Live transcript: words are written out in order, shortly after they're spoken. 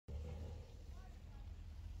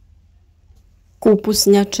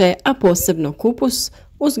Kupusnjače, a posebno kupus,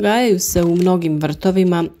 uzgajaju se u mnogim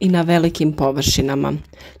vrtovima i na velikim površinama.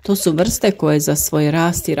 To su vrste koje za svoj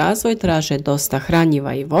rast i razvoj traže dosta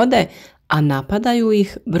hranjiva i vode, a napadaju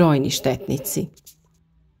ih brojni štetnici.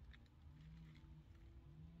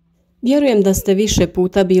 Vjerujem da ste više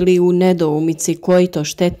puta bili u nedoumici koji to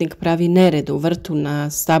štetnik pravi nered u vrtu na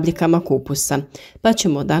stabljikama kupusa, pa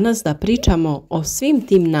ćemo danas da pričamo o svim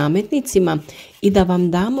tim nametnicima i da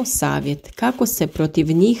vam damo savjet kako se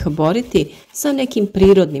protiv njih boriti sa nekim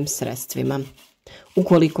prirodnim sredstvima.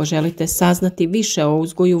 Ukoliko želite saznati više o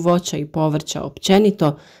uzgoju voća i povrća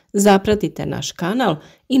općenito, zapratite naš kanal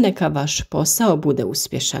i neka vaš posao bude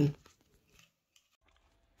uspješan.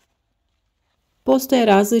 Postoje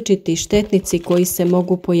različiti štetnici koji se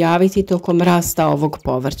mogu pojaviti tokom rasta ovog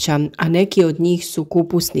povrća, a neki od njih su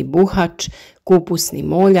kupusni buhač, kupusni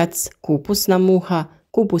moljac, kupusna muha,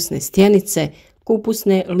 kupusne stjenice,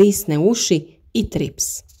 kupusne lisne uši i trips.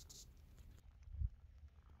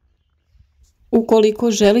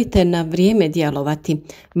 Ukoliko želite na vrijeme djelovati,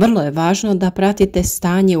 vrlo je važno da pratite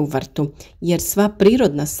stanje u vrtu, jer sva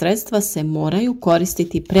prirodna sredstva se moraju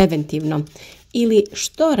koristiti preventivno ili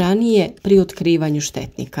što ranije pri otkrivanju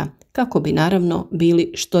štetnika, kako bi naravno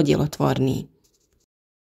bili što djelotvorniji.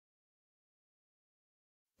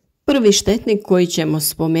 Prvi štetnik koji ćemo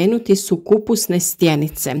spomenuti su kupusne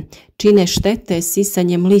stjenice. Čine štete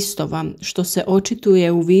sisanjem listova, što se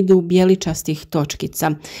očituje u vidu bijeličastih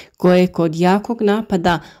točkica, koje kod jakog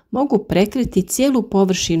napada mogu prekriti cijelu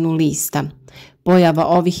površinu lista. Pojava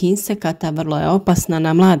ovih insekata vrlo je opasna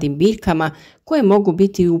na mladim biljkama koje mogu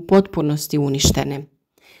biti u potpunosti uništene.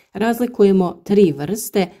 Razlikujemo 3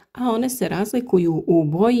 vrste, a one se razlikuju u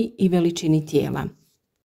boji i veličini tijela.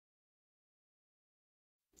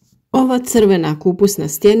 Ova crvena kupusna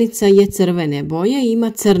stjenica je crvene boje i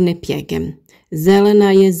ima crne pjege.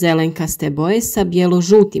 Zelena je zelenkaste boje sa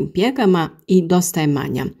bijelo-žutim pjegama i dosta je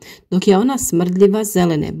manja, dok je ona smrdljiva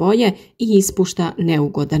zelene boje i ispušta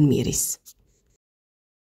neugodan miris.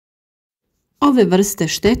 Ove vrste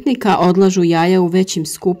štetnika odlažu jaja u većim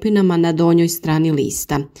skupinama na donjoj strani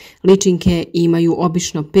lista. Ličinke imaju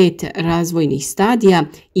obično 5 razvojnih stadija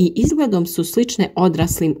i izgledom su slične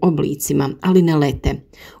odraslim oblicima, ali ne lete.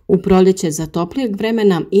 U proljeće za toplijeg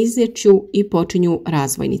vremena izlječu i počinju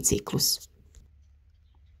razvojni ciklus.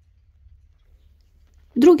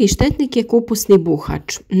 Drugi štetnik je kupusni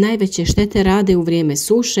buhač. Najveće štete rade u vrijeme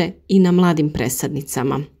suše i na mladim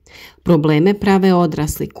presadnicama. Probleme prave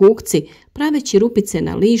odrasli kukci, praveći rupice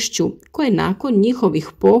na lišću koje nakon njihovih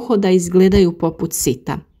pohoda izgledaju poput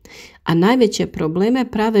sita. A najveće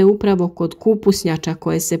probleme prave upravo kod kupusnjača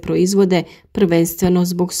koje se proizvode prvenstveno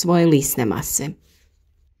zbog svoje lisne mase.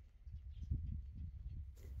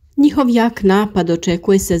 Njihov jak napad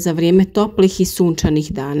očekuje se za vrijeme toplih i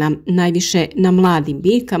sunčanih dana, najviše na mladim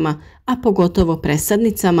biljkama, a pogotovo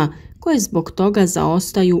presadnicama koje zbog toga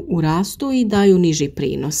zaostaju u rastu i daju niži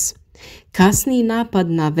prinos. Kasniji napad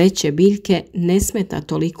na veće biljke ne smeta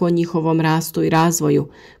toliko njihovom rastu i razvoju,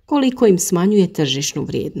 koliko im smanjuje tržišnu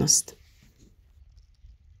vrijednost.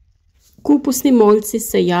 Kupusni moljci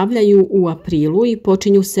se javljaju u aprilu i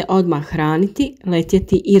počinju se odmah hraniti,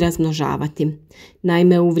 letjeti i razmnožavati.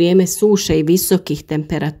 Naime, u vrijeme suše i visokih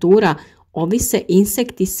temperatura ovi se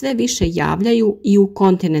insekti sve više javljaju i u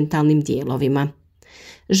kontinentalnim dijelovima.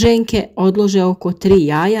 Ženke odlože oko 3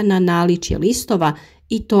 jaja na naličje listova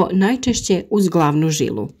i to najčešće uz glavnu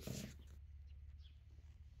žilu.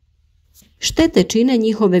 Štete čine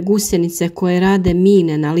njihove gusjenice koje rade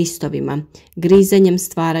mine na listovima. Grizanjem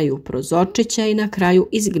stvaraju prozorčića i na kraju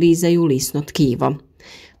izgrizaju lisno tkivo.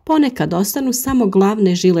 Ponekad ostanu samo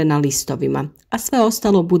glavne žile na listovima, a sve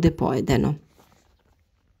ostalo bude pojedeno.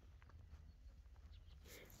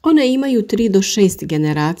 One imaju 3 do 6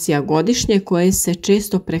 generacija godišnje koje se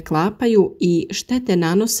često preklapaju i štete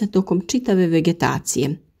nanose tokom čitave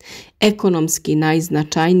vegetacije. Ekonomski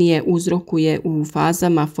najznačajnije uzrokuje u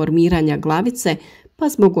fazama formiranja glavice, pa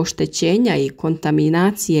zbog oštećenja i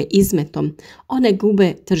kontaminacije izmetom one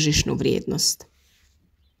gube tržišnu vrijednost.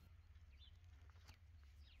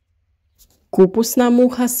 Kupusna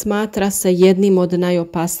muha smatra se jednim od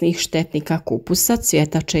najopasnijih štetnika kupusa,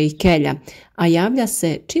 cvjetače i kelja, a javlja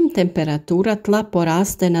se čim temperatura tla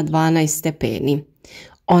poraste na 12 stepeni.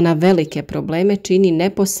 Ona velike probleme čini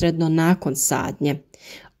neposredno nakon sadnje.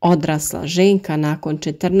 Odrasla ženka nakon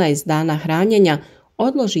 14 dana hranjenja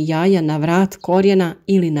odloži jaja na vrat korijena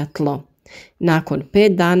ili na tlo. Nakon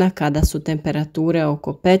 5 dana, kada su temperature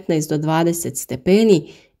oko 15 do 20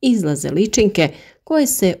 stepeni, izlaze ličinke koje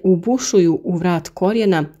se ubušuju u vrat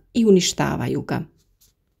korijena i uništavaju ga.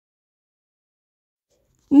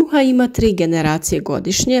 Muha ima 3 generacije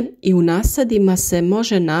godišnje i u nasadima se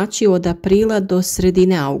može naći od aprila do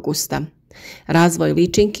sredine augusta. Razvoj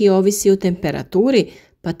ličinki ovisi o temperaturi,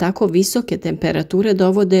 pa tako visoke temperature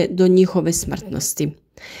dovode do njihove smrtnosti.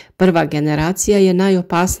 Prva generacija je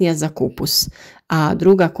najopasnija za kupus, a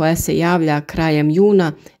druga koja se javlja krajem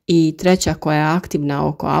juna i treća koja je aktivna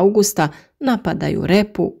oko augusta napadaju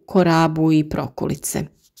repu, korabu i prokulice.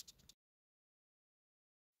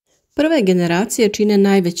 Prve generacije čine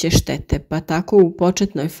najveće štete, pa tako u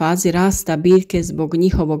početnoj fazi rasta biljke zbog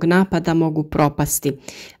njihovog napada mogu propasti,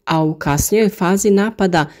 a u kasnijoj fazi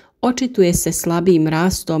napada očituje se slabijim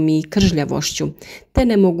rastom i kržljavošću, te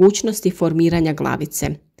nemogućnosti formiranja glavice.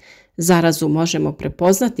 Zarazu možemo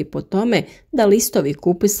prepoznati po tome da listovi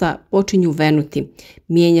kupusa počinju venuti,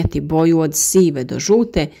 mijenjati boju od sive do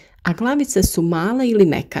žute, a glavice su male ili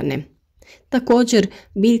mekane. Također,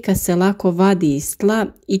 biljka se lako vadi iz tla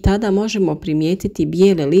i tada možemo primijetiti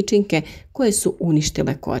bijele ličinke koje su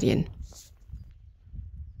uništile korijen.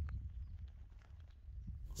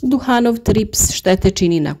 Duhanov trips štete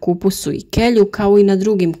čini na kupusu i kelju kao i na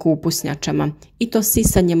drugim kupusnjačama, i to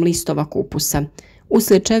sisanjem listova kupusa,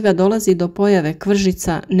 uslijed čega dolazi do pojave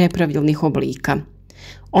kvržica nepravilnih oblika.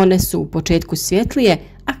 One su u početku svjetlije,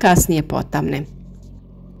 a kasnije potamne.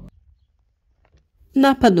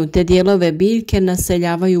 Napadnute dijelove biljke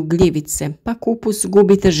naseljavaju gljivice, pa kupus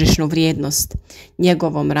gubi tržišnu vrijednost.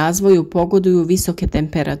 Njegovom razvoju pogoduju visoke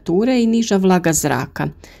temperature i niža vlaga zraka.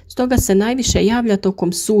 Stoga se najviše javlja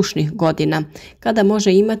tokom sušnih godina, kada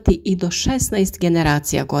može imati i do 16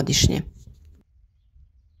 generacija godišnje.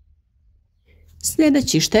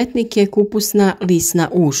 Sljedeći štetnik je kupusna lisna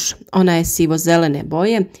uš. Ona je sivo-zelene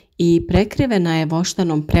boje i prekrivena je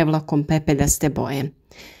voštanom prevlakom pepeljaste boje.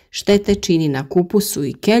 Štete čini na kupusu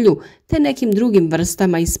i kelju te nekim drugim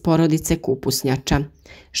vrstama iz porodice kupusnjača.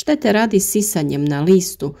 Štete radi sisanjem na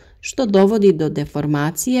listu, što dovodi do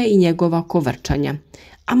deformacije i njegova kovrčanja,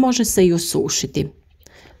 a može se i osušiti.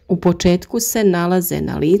 U početku se nalaze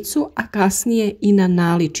na licu, a kasnije i na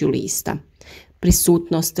naličju lista.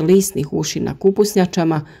 Prisutnost lisnih uši na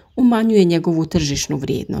kupusnjačama umanjuje njegovu tržišnu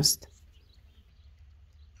vrijednost.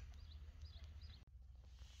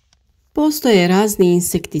 Postoje razni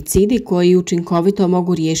insekticidi koji učinkovito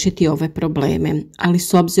mogu riješiti ove probleme, ali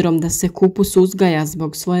s obzirom da se kupus uzgaja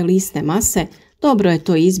zbog svoje lisne mase, dobro je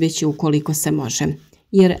to izbjeći ukoliko se može,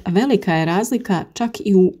 jer velika je razlika čak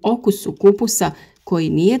i u okusu kupusa koji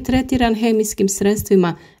nije tretiran hemijskim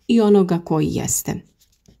sredstvima i onoga koji jeste.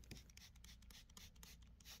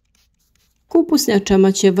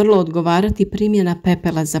 Kupusnjačama će vrlo odgovarati primjena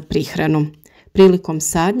pepela za prihranu. Prilikom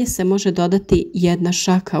sadnje se može dodati 1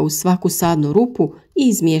 šaka u svaku sadnu rupu i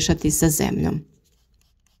izmiješati sa zemljom.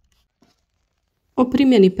 O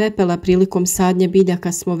primjeni pepela prilikom sadnje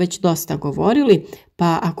biljaka smo već dosta govorili,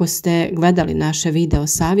 pa ako ste gledali naše video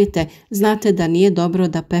savjete, znate da nije dobro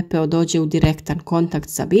da pepeo dođe u direktan kontakt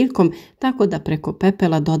sa biljkom, tako da preko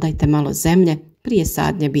pepela dodajte malo zemlje prije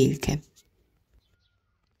sadnje biljke.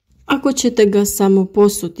 Ako ćete ga samo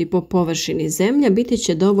posuti po površini zemlje, biti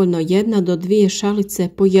će dovoljno 1 do 2 šalice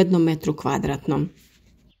po 1 metru kvadratnom.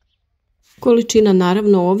 Količina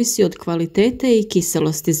naravno ovisi od kvalitete i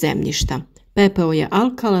kiselosti zemljišta. Pepeo je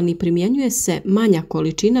alkalan i primjenjuje se manja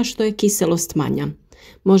količina što je kiselost manja.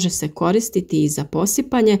 Može se koristiti i za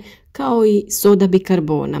posipanje kao i soda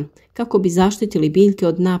bikarbona, kako bi zaštitili biljke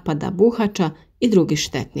od napada buhača i drugih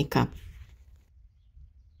štetnika.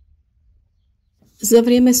 Za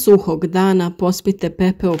vrijeme suhog dana pospite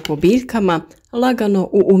pepeo po biljkama lagano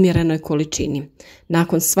u umjerenoj količini.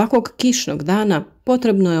 Nakon svakog kišnog dana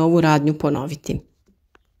potrebno je ovu radnju ponoviti.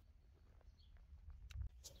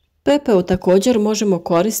 Pepeo također možemo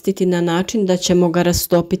koristiti na način da ćemo ga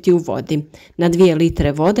rastopiti u vodi. Na 2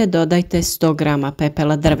 litre vode dodajte 100 grama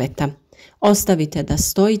pepela drveta. Ostavite da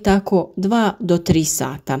stoji tako 2 do 3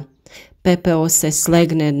 sata. Pepeo se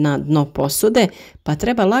slegne na dno posude, pa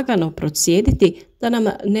treba lagano procijediti da nam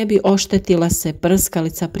ne bi oštetila se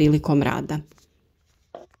prskalica prilikom rada.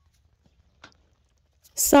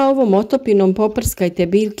 Sa ovom otopinom poprskajte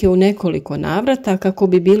biljke u nekoliko navrata kako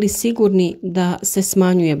bi bili sigurni da se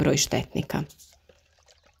smanjuje broj štetnika.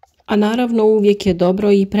 A naravno uvijek je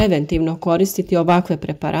dobro i preventivno koristiti ovakve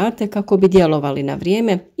preparate kako bi djelovali na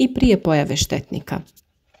vrijeme i prije pojave štetnika.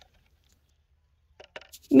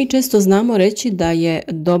 Mi često znamo reći da je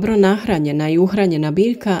dobro nahranjena i uhranjena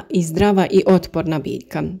biljka i zdrava i otporna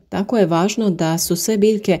biljka. Tako je važno da su sve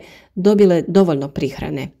biljke dobile dovoljno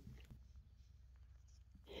prihrane.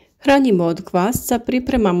 Hranjivo od kvasca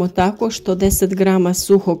pripremamo tako što 10 grama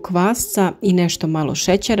suhog kvasca i nešto malo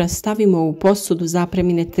šećera stavimo u posudu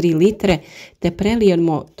zapremine 3 litre te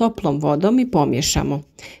prelijemo toplom vodom i pomiješamo.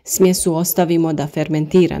 Smjesu ostavimo da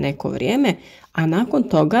fermentira neko vrijeme, a nakon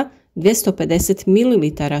toga 250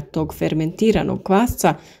 ml tog fermentiranog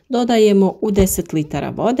kvasca dodajemo u 10 litara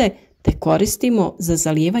vode te koristimo za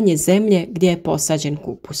zalijevanje zemlje gdje je posađen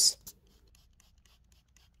kupus.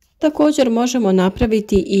 Također možemo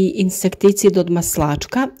napraviti i insekticid od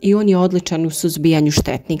maslačka i on je odličan u suzbijanju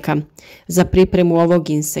štetnika. Za pripremu ovog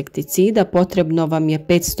insekticida potrebno vam je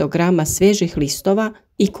 500 grama svježih listova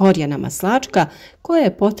i korijena maslačka koje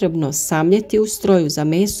je potrebno samljeti u stroju za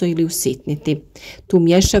meso ili usitniti. Tu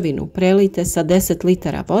mješavinu prelijte sa 10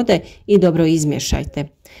 litara vode i dobro izmješajte.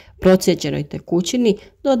 Procijeđenoj tekućini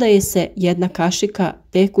dodaje se 1 kašika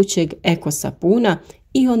tekućeg eko sapuna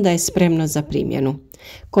i onda je spremno za primjenu.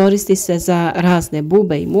 Koristi se za razne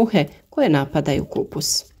bube i muhe koje napadaju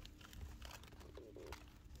kupus.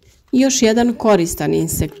 Još jedan koristan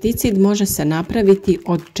insekticid može se napraviti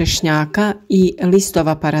od češnjaka i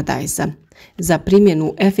listova paradajza. Za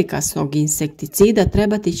primjenu efikasnog insekticida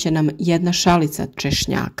trebati će nam 1 šalica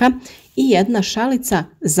češnjaka i 1 šalica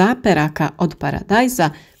zaperaka od paradajza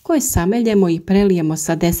koje sameljemo i prelijemo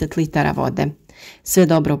sa 10 litara vode. Sve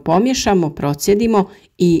dobro pomiješamo, procijedimo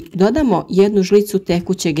i dodamo 1 žlicu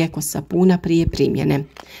tekućeg eko sapuna prije primjene.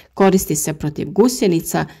 Koristi se protiv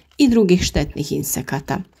gusjenica i drugih štetnih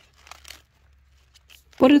insekata.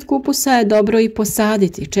 Pored kupusa je dobro i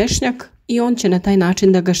posaditi češnjak i on će na taj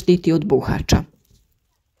način da ga štiti od buhača.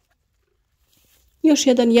 Još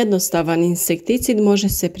jedan jednostavan insekticid može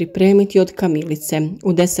se pripremiti od kamilice.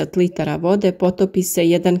 U 10 litara vode potopi se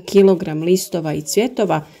 1 kg listova i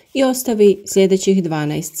cvjetova i ostavi sljedećih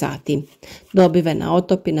 12 sati. Dobivena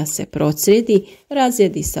otopina se procjedi,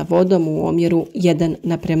 razjedi sa vodom u omjeru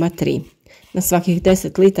 1:3. Na svakih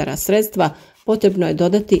 10 litara sredstva potrebno je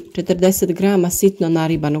dodati 40 grama sitno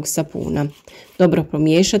naribanog sapuna. Dobro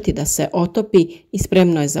promiješati da se otopi i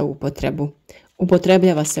spremno je za upotrebu.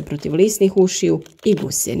 Upotrebljava se protiv lisnih ušiju i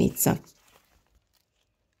gusjenica.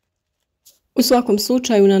 U svakom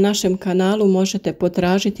slučaju na našem kanalu možete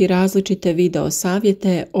potražiti različite video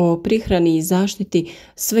savjete o prihrani i zaštiti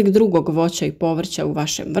sveg drugog voća i povrća u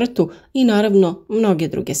vašem vrtu i naravno mnoge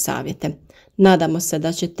druge savjete. Nadamo se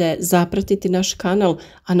da ćete zapratiti naš kanal,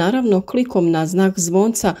 a naravno klikom na znak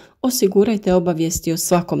zvonca osigurajte obavijesti o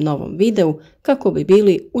svakom novom videu kako bi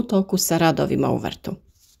bili u toku sa radovima u vrtu.